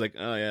got them, I was just like,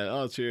 oh yeah,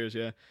 oh cheers,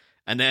 yeah.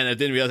 And then I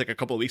didn't realize like a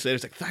couple of weeks later,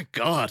 it's like, thank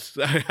God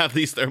I have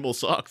these thermal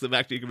socks. They've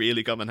actually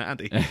really come in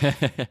handy.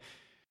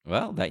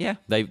 Well, they're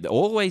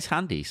always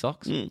handy,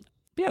 socks. But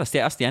yeah,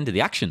 that's the end of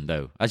the action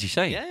though, as you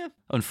say. Yeah.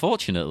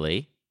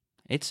 Unfortunately,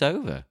 it's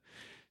over.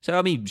 So,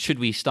 I mean, should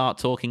we start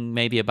talking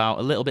maybe about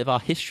a little bit of our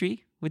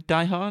history with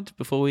Die Hard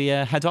before we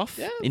head off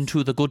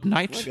into the good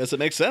night? I guess it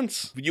makes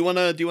sense. Do you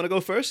wanna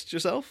go first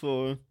yourself,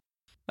 or?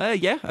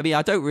 Yeah, I mean,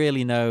 I don't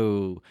really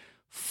know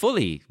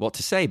fully what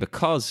to say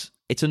because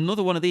it's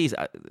another one of these,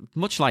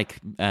 much like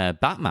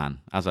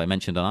Batman, as I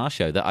mentioned on our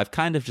show, that I've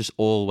kind of just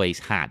always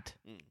had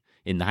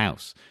in the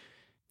house.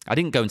 I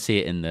didn't go and see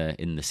it in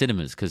the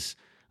cinemas because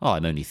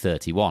I'm only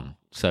 31,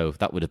 so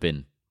that would have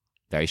been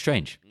very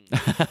strange.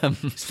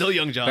 Still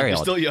young, John. You're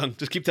still young.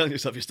 Just keep telling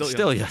yourself you're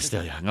still young.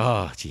 Still young.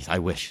 Oh, jeez, I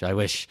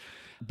wish.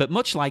 But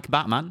much like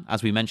Batman,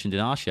 as we mentioned in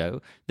our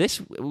show,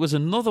 this was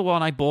another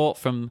one I bought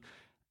from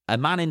a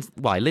man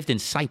I lived in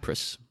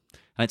Cyprus,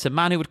 and it's a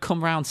man who would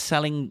come around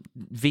selling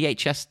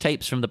VHS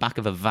tapes from the back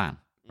of a van,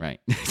 right?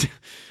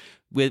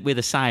 with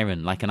a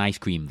siren, like an ice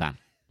cream van.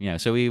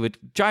 So we would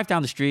drive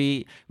down the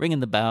street,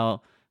 ringing the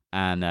bell,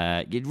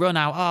 and you'd run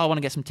out, I want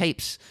to get some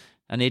tapes.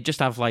 And he'd just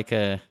have like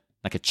a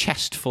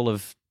chest full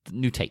of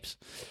new tapes.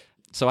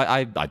 So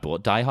I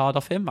bought Die Hard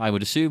off him. I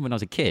would assume when I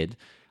was a kid.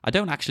 I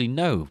don't actually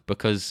know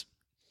because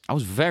I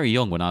was very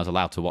young when I was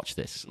allowed to watch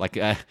this. Like,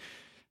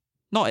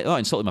 not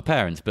insulting my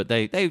parents, but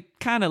they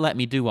kind of let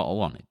me do what I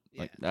wanted.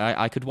 Like,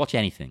 I could watch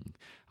anything.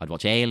 I'd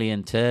watch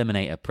Alien,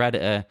 Terminator,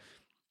 Predator,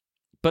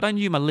 but I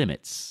knew my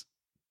limits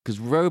because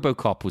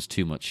RoboCop was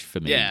too much for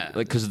me. Yeah,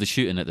 because of the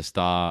shooting at the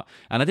start,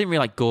 and I didn't really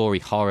like gory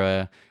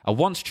horror. I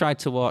once tried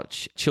to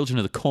watch Children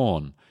of the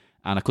Corn,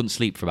 and I couldn't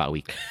sleep for about a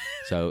week.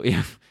 So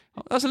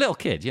I was a little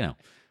kid,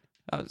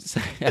 I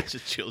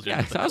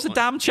was a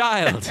damn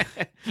child.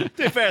 To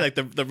be fair, like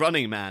the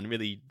Running Man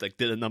really like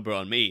did a number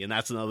on me, and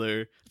it's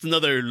another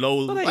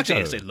low. Well,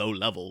 actually, I say low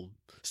level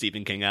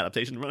Stephen King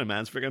adaptation. Running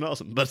Man's freaking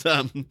awesome, but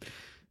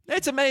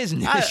it's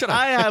amazing.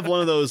 I have one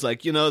of those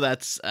like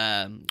that's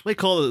what do you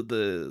call it,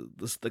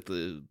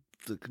 the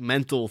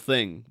mental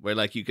thing where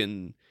like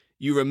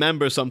you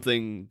remember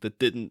something that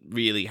didn't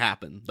really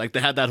happen. Like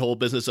they had that whole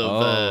business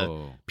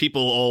of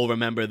people all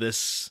remember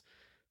this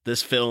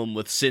film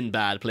with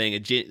Sinbad playing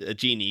a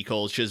genie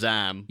called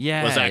Shazam.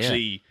 Was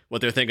actually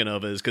what they're thinking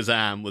of is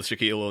Kazam with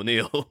Shaquille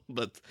O'Neal.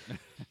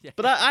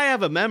 But I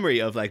have a memory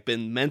of like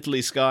being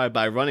mentally scarred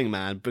by Running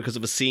Man because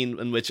of a scene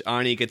in which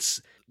Arnie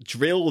gets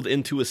drilled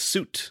into a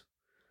suit.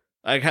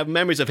 I have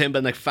memories of him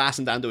being like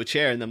fastened onto a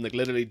chair and them like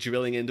literally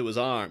drilling into his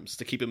arms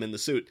to keep him in the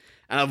suit.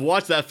 And I've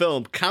watched that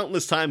film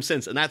countless times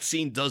since, and that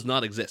scene does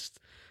not exist.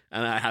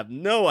 And I have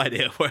no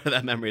idea where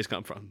that memory has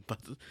come from. But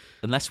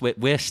unless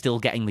we're still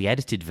getting the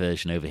edited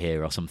version over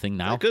here or something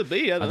now. It could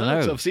be. I don't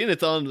know. So I've seen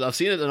it in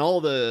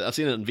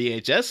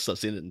VHS, I've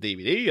seen it in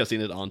DVD, I've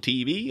seen it on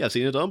TV, I've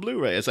seen it on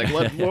Blu-ray. It's like,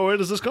 where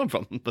does this come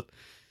from? But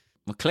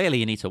well, clearly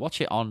you need to watch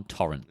it on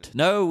torrent.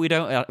 No, we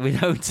don't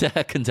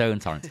condone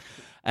torrent.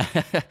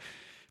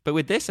 But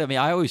with this, I mean,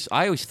 I always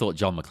thought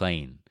John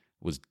McClane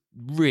was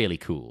really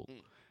cool.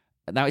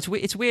 Now it's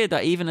weird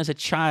that even as a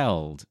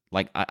child,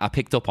 like I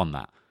picked up on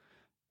that.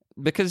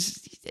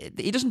 Because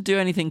he doesn't do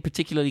anything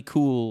particularly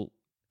cool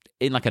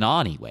in like an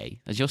Arnie way,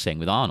 as you're saying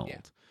with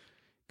Arnold.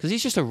 Because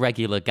he's just a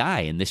regular guy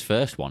in this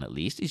first one, at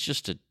least. He's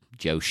just a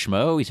Joe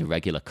Schmo. He's a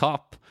regular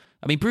cop.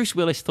 I mean, Bruce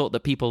Willis thought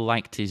that people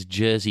liked his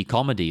Jersey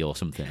comedy or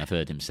something, I've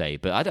heard him say.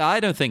 But I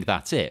don't think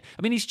that's it.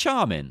 I mean, he's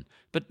charming,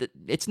 but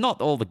it's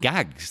not all the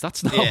gags.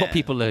 That's not what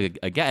people are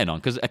getting on,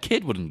 because a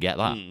kid wouldn't get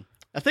that.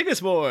 I think it's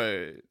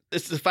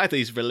the fact that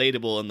he's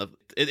relatable, and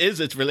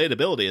it's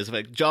relatability. It's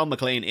like John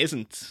McClane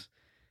isn't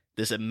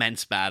this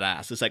immense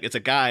badass. It's like it's a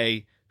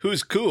guy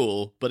who's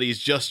cool, but he's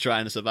just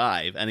trying to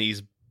survive, and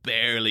he's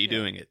barely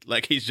doing it.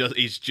 Like he's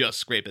just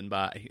scraping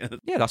by.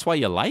 Yeah, that's why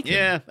you like him.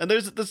 Yeah, and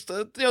there's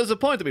there's a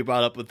point to be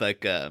brought up with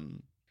like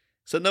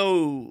so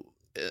no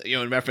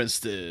in reference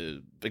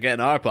to again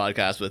our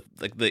podcast with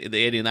like the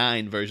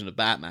 89 version of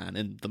Batman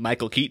and the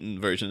Michael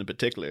Keaton version in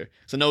particular.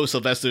 So no,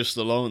 Sylvester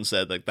Stallone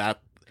said like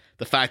that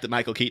the fact that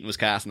Michael Keaton was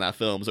cast in that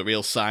film was a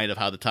real sign of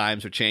how the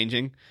times are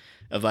changing.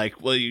 Of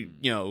like, well, you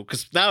know,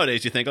 because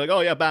nowadays you think like, oh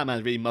yeah,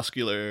 Batman's really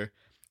muscular,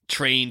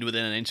 trained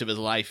within an inch of his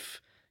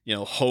life, you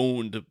know,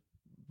 honed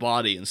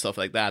body and stuff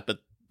like that. But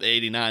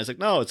 89 is like,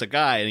 no, it's a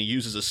guy and he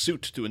uses a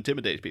suit to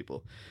intimidate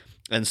people.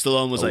 And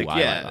Stallone was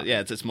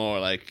it's more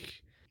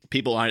like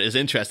people aren't as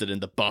interested in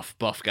the buff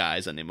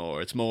guys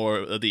anymore. It's more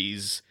of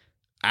these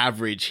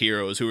average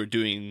heroes who are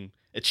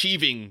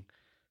achieving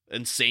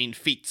insane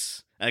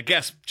feats. I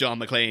guess John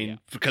McClane,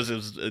 because it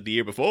was the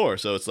year before,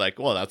 so it's like,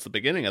 well, that's the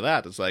beginning of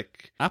that. It's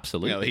like,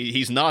 absolutely, you know,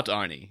 he's not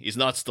Arnie, he's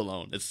not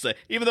Stallone. It's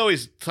even though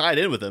he's tied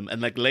in with them,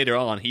 and like later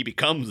on he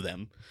becomes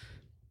them.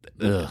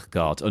 Ugh,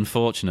 God,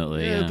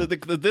 unfortunately,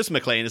 this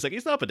McClane is like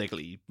he's not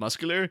particularly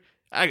muscular.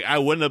 I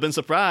wouldn't have been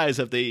surprised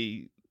if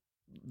they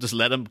just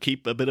let him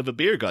keep a bit of a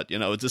beer gut. You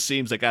know, it just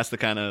seems like that's the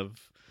kind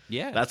of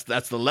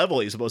that's the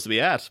level he's supposed to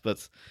be at,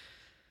 but.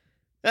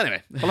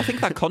 Anyway. Well, I think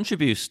that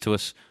contributes to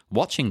us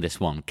watching this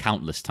one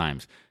countless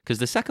times. Because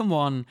the second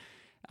one,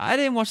 I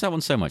didn't watch that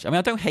one so much. I mean,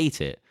 I don't hate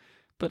it,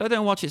 but I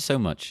don't watch it so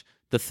much.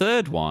 The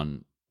third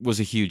one was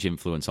a huge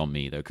influence on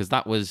me, though, because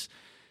that was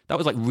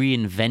like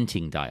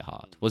reinventing Die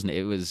Hard, wasn't it?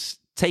 It was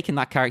taking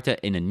that character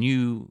in a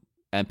new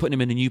and putting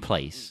him in a new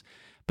place.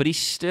 But he's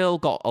still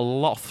got a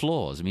lot of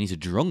flaws. I mean, he's a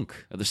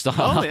drunk at the start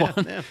of that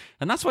one. Yeah.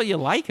 And that's what you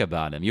like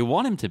about him. You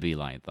want him to be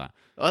like that.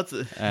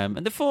 And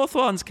the fourth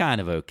one's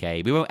kind of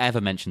okay. We won't ever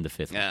mention the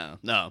fifth one. Yeah,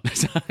 no.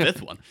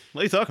 Fifth one?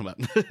 What are you talking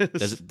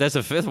about? there's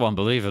a fifth one,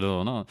 believe it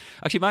or not.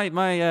 Actually,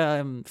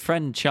 my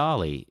friend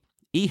Charlie,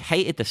 he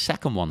hated the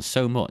second one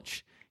so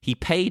much, he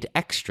paid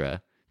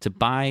extra to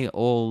buy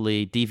all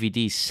the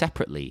DVDs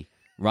separately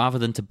rather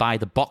than to buy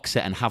the box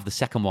set and have the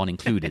second one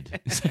included.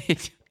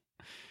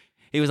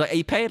 He was like,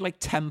 he paid like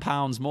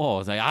 £10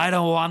 more. He's like, I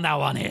don't want that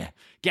one here.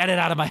 Get it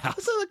out of my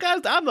house. So,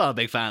 I'm not a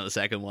big fan of the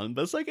second one,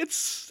 but it's like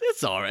it's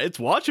all right. It's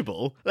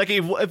watchable. Like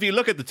if you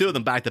look at the two of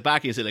them back to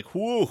back, you say like,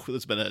 whoo,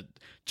 there's been a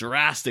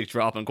drastic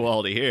drop in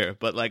quality here.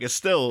 But like it's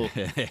still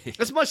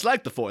it's much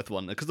like the fourth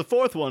one, because the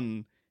fourth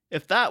one,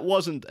 if that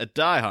wasn't a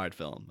Die Hard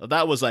film, if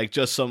that was like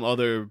just some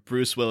other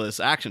Bruce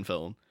Willis action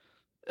film,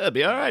 it'd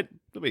be all right.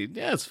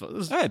 It's fun.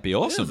 It'd be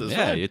awesome.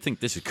 Yeah, you'd think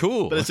this is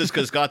cool. But it's just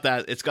because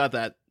it's got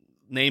that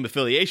name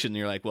affiliation, and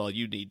you're like, well,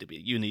 you need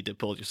to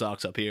pull your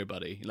socks up here,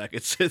 buddy. Like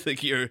it's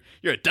like you're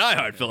a Die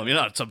Hard film. You're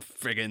not some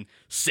friggin'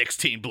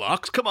 16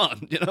 blocks. Come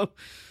on, you know.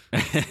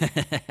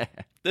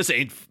 This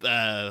ain't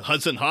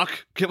Hudson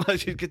Hawk. Come on,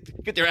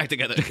 get your act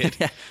together,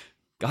 kid.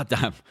 God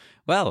damn.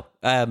 Well,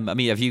 I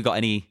mean, have you got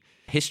any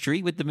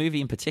history with the movie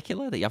in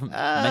particular that you haven't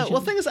mentioned? Well,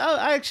 the thing is,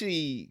 I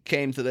actually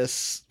came to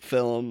this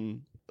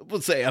film, I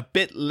would say, a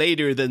bit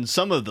later than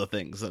some of the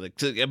things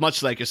that,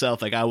 much like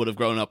yourself, like I would have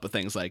grown up with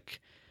things like,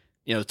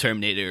 you know,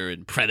 Terminator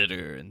and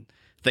Predator and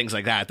things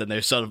like that, and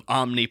they're sort of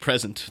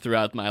omnipresent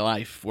throughout my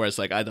life, whereas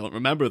like I don't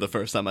remember the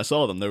first time I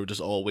saw them. They were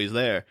just always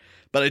there.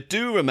 But I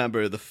do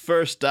remember the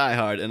first Die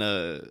Hard in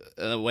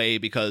a way,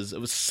 because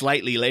it was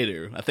slightly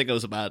later. I think I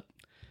was about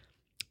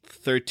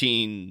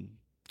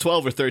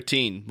 12 or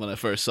 13 when I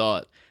first saw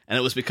it, and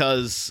it was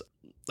because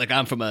like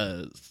I'm from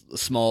a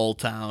small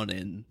town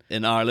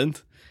in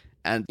Ireland,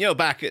 and you know,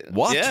 back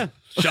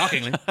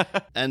shockingly,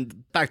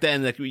 and back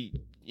then, like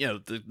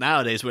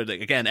nowadays where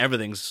like, again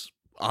everything's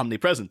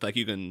omnipresent. Like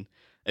you can,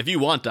 if you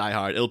want Die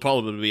Hard, it'll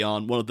probably be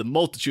on one of the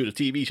multitude of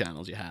TV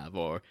channels you have,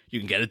 or you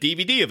can get a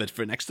DVD of it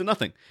for next to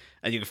nothing,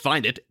 and you can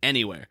find it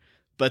anywhere.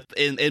 But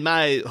in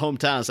my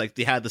hometown, it's like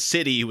they had the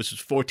city, which was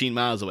 14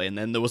 miles away, and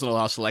then there wasn't a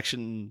lot of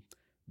selection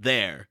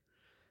there.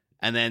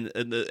 And then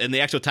in the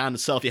actual town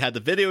itself, you had the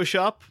video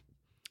shop,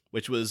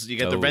 which was you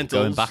get the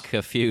rentals. Going back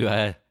a few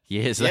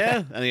years.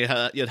 Yeah, and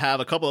you'd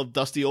have a couple of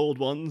dusty old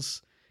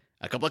ones,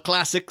 a couple of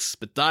classics,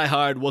 but Die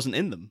Hard wasn't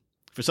in them.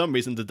 For some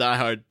reason, the Die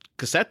Hard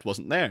cassette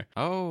wasn't there.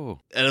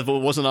 Oh. And if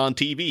it wasn't on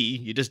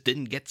TV, you just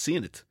didn't get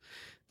seeing it.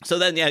 So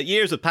then,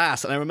 years would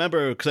pass, and I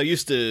remember, because I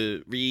used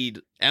to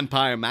read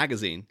Empire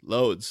magazine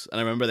loads,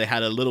 and I remember they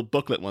had a little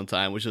booklet one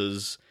time, which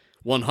was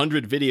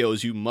 100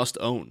 videos you must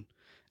own.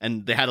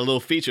 And they had a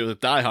little feature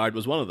that Die Hard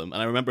was one of them. And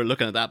I remember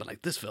looking at that, but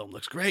like, this film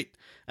looks great.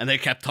 And they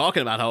kept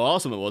talking about how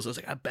awesome it was. I was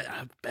like, I bet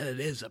it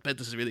is. I bet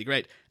this is really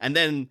great. And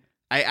then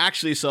I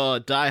actually saw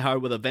Die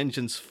Hard with a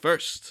Vengeance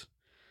first.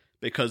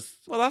 Because...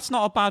 Well, that's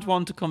not a bad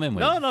one to come in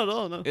with.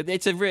 No.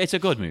 It's a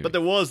good movie. But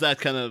there was that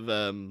kind of...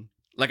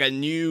 like, I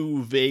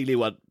knew vaguely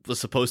what was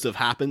supposed to have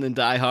happened in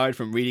Die Hard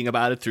from reading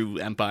about it through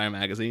Empire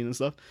magazine and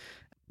stuff.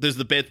 There's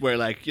the bit where,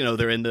 like, you know,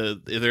 they're in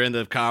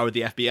the car with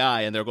the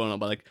FBI and they're going on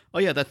about, like, oh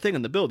yeah, that thing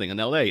in the building in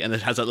LA, and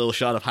it has that little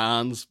shot of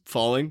hands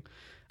falling,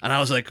 and I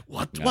was like,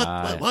 what? And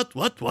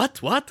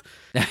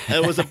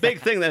it was a big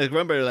thing that I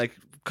remember, like,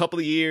 a couple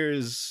of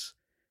years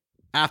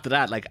after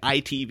that, like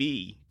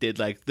ITV did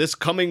like this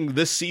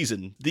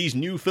season, these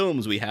new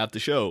films we have to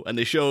show, and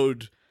they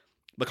showed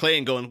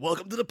McClane going,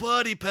 "Welcome to the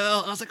party, pal."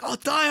 And I was like, "Oh,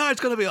 Die Hard's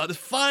gonna be on.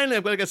 Finally,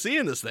 I'm gonna get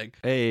seeing this thing."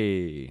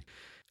 Hey.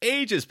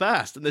 Ages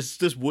passed, and this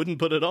just wouldn't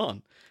put it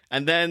on.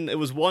 And then it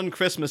was one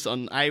Christmas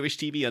on Irish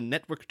TV on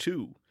Network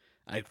 2.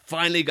 I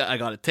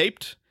got it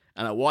taped,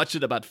 and I watched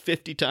it about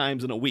 50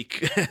 times in a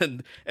week.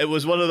 And it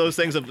was one of those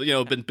things of,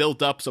 been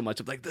built up so much.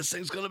 I'm like, this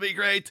thing's going to be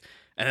great.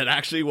 And it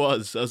actually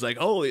was. I was like,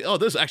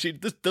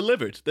 this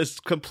delivered. This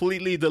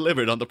completely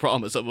delivered on the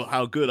promise of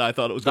how good I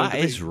thought it was going to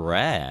be. That is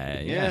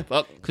rare. Yeah.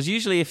 Because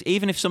usually,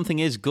 even if something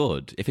is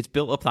good, if it's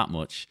built up that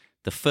much,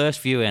 the first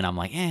viewing, I'm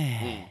like,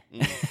 I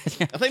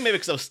think maybe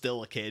because I was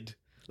still a kid.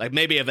 Like,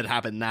 maybe if it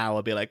happened now,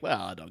 I'd be like,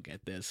 well, I don't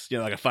get this.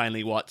 Like, I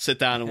finally sit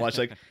down and watch,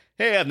 like,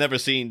 hey, I've never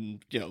seen,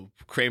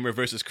 Kramer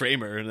versus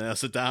Kramer. And then I'll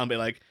sit down and be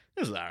like,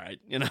 this is all right,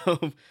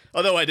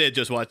 Although I did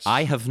just watch.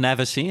 I have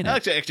never seen it.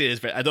 Actually, it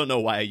is I don't know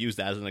why I used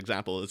that as an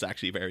example. It's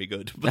actually very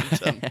good.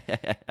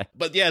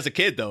 But yeah, as a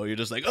kid, though, you're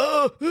just like,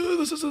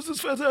 this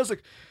is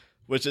fantastic.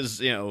 Which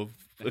is, a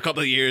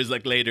couple of years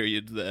later,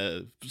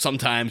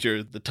 sometimes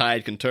the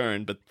tide can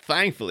turn. But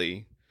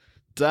thankfully,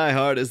 Die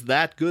Hard is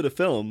that good a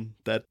film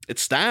that it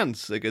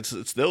stands. Like it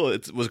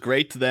was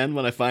great then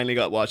when I finally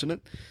got watching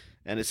it,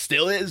 and it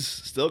still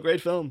is a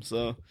great film.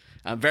 So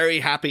I'm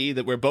very happy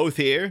that we're both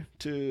here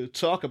to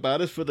talk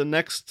about it for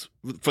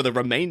the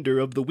remainder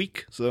of the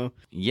week. So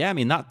yeah, I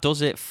mean that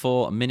does it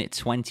for minute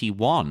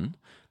 21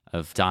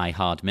 of Die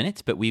Hard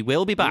Minute, but we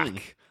will be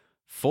back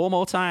 4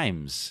 more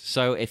times.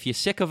 So if you're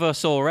sick of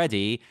us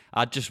already,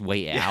 I'd just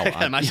wait it out.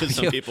 I imagine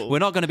some people... We're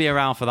not going to be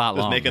around for that long.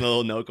 Just making a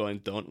little note going,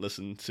 don't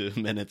listen to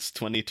minutes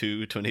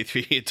 22,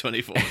 23, and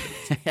 24.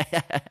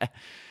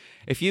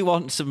 If you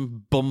want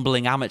some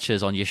bumbling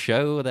amateurs on your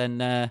show,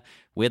 then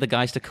we're the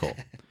guys to call.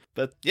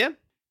 But yeah.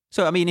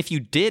 So, I mean, if you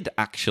did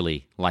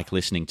actually like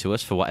listening to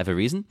us for whatever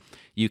reason,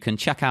 you can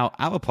check out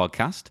our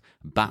podcast,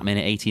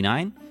 Batminute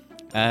 89,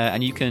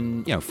 and you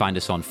can, find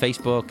us on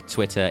Facebook,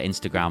 Twitter,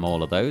 Instagram,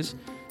 all of those.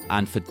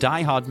 And for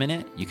Die Hard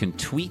Minute, you can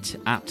tweet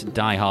at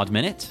Die Hard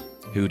Minute.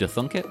 Who'da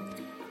thunk it?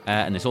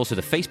 And there's also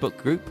the Facebook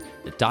group,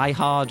 the Die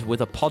Hard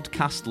with a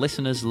Podcast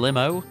Listeners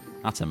Limo.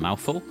 That's a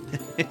mouthful.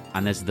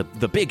 And there's the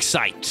big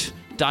site,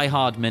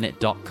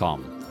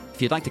 diehardminute.com.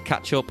 If you'd like to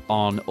catch up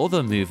on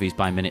other Movies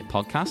by Minute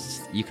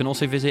podcasts, you can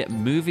also visit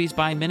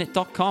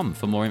moviesbyminute.com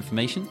for more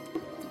information.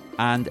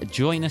 And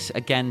join us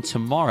again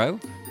tomorrow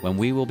when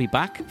we will be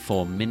back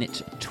for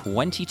minute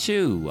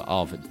 22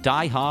 of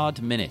Die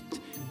Hard Minute.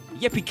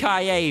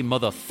 Yippee-ki-yay,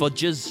 mother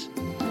fudges.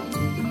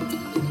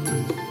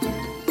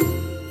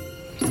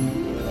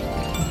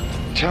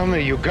 Tell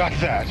me you got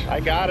that. I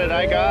got it.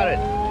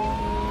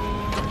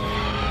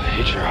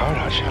 Hit your heart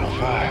on Channel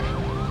 5.